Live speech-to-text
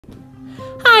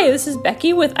Hi, this is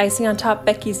Becky with Icing on Top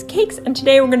Becky's Cakes, and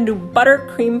today we're going to do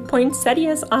buttercream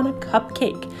poinsettias on a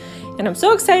cupcake. And I'm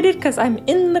so excited because I'm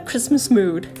in the Christmas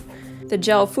mood. The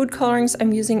gel food colorings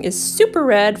I'm using is Super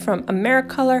Red from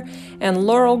AmeriColor and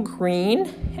Laurel Green,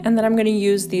 and then I'm going to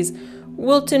use these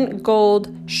Wilton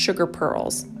Gold Sugar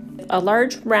Pearls. A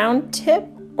large round tip,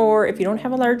 or if you don't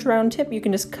have a large round tip, you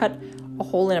can just cut a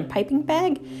hole in a piping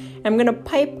bag. I'm going to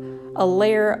pipe a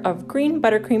layer of green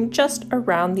buttercream just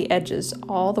around the edges,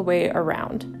 all the way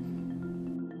around.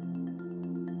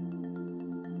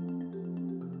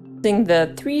 Using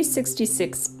the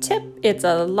 366 tip, it's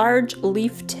a large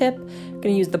leaf tip. I'm going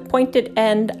to use the pointed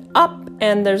end up,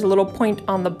 and there's a little point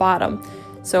on the bottom.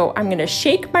 So I'm going to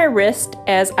shake my wrist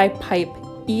as I pipe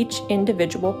each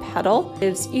individual petal. It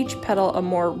gives each petal a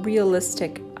more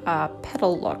realistic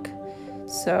petal look.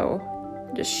 So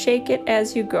just shake it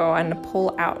as you go and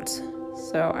pull out.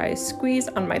 So I squeeze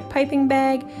on my piping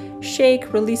bag,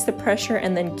 shake, release the pressure,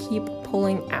 and then keep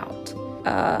pulling out.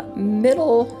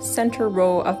 Middle center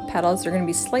row of petals are going to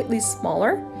be slightly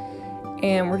smaller,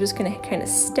 and we're just going to kind of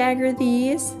stagger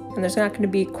these, and there's not going to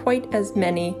be quite as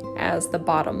many as the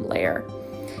bottom layer.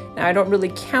 Now I don't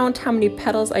really count how many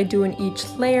petals I do in each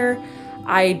layer.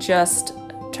 I just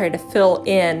try to fill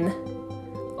in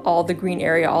all the green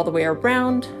area all the way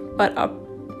around, but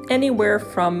anywhere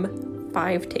from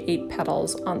 5 to 8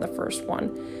 petals on the first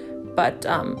one. But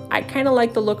I kind of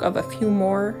like the look of a few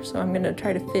more, so I'm going to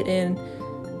try to fit in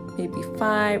maybe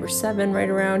 5 or 7 right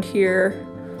around here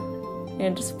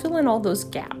and just fill in all those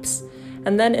gaps.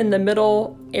 And then in the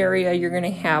middle area, you're going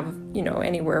to have, you know,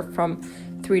 anywhere from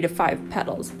 3 to 5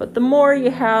 petals. But the more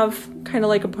you have, kind of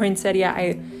like a poinsettia,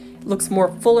 it looks more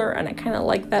fuller, and I kind of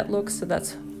like that look, so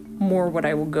that's more what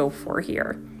I will go for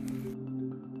here.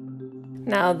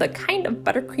 Now the kind of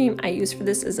buttercream I use for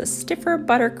this is a stiffer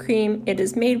buttercream. It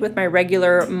is made with my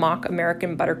regular mock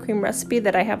American buttercream recipe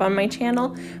that I have on my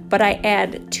channel, but I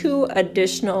add 2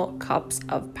 additional cups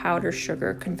of powdered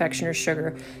sugar, confectioner's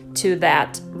sugar, to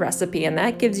that recipe, and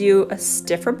that gives you a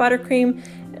stiffer buttercream.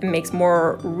 It makes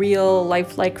more real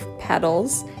lifelike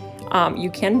petals.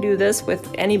 You can do this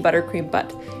with any buttercream,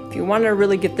 but if you want to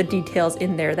really get the details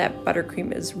in there, that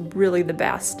buttercream is really the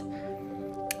best.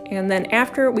 And then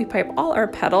after we pipe all our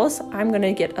petals, I'm going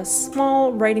to get a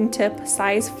small writing tip,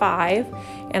 size 5,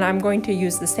 and I'm going to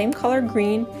use the same color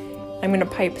green. I'm going to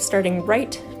pipe starting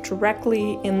right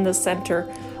directly in the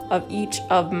center of each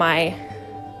of my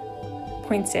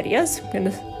poinsettias. I'm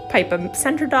going to pipe a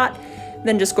center dot,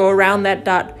 then just go around that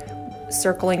dot,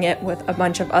 circling it with a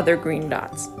bunch of other green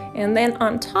dots. And then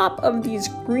on top of these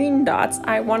green dots,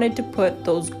 I wanted to put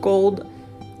those gold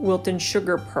Wilton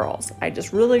Sugar Pearls. I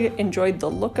just really enjoyed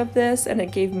the look of this, and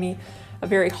it gave me a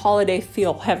very holiday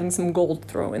feel having some gold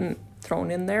thrown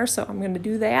in there, so I'm going to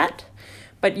do that.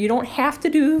 But you don't have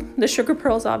to do the sugar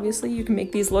pearls, obviously. You can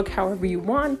make these look however you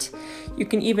want. You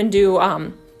can even do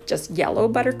just yellow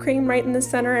buttercream right in the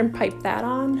center and pipe that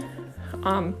on.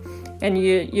 And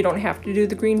you don't have to do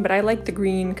the green, but I like the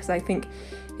green because I think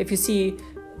if you see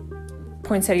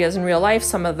poinsettias in real life,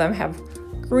 some of them have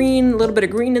green, a little bit of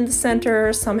green in the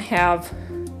center, some have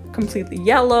completely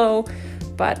yellow,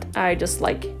 but I just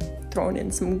like throwing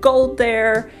in some gold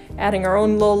there, adding our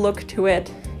own little look to it.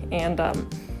 And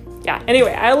yeah,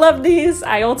 anyway, I love these.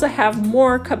 I also have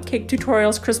more cupcake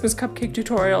tutorials, Christmas cupcake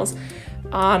tutorials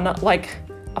on like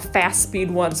a fast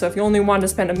speed one. So if you only want to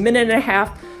spend 1.5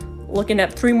 minutes looking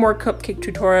at 3 more cupcake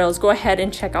tutorials, go ahead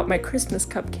and check out my Christmas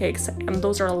cupcakes, and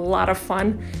those are a lot of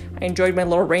fun. I enjoyed my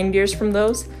little reindeers from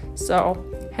those. So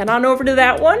head on over to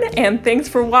that one, and thanks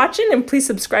for watching, and please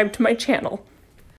subscribe to my channel.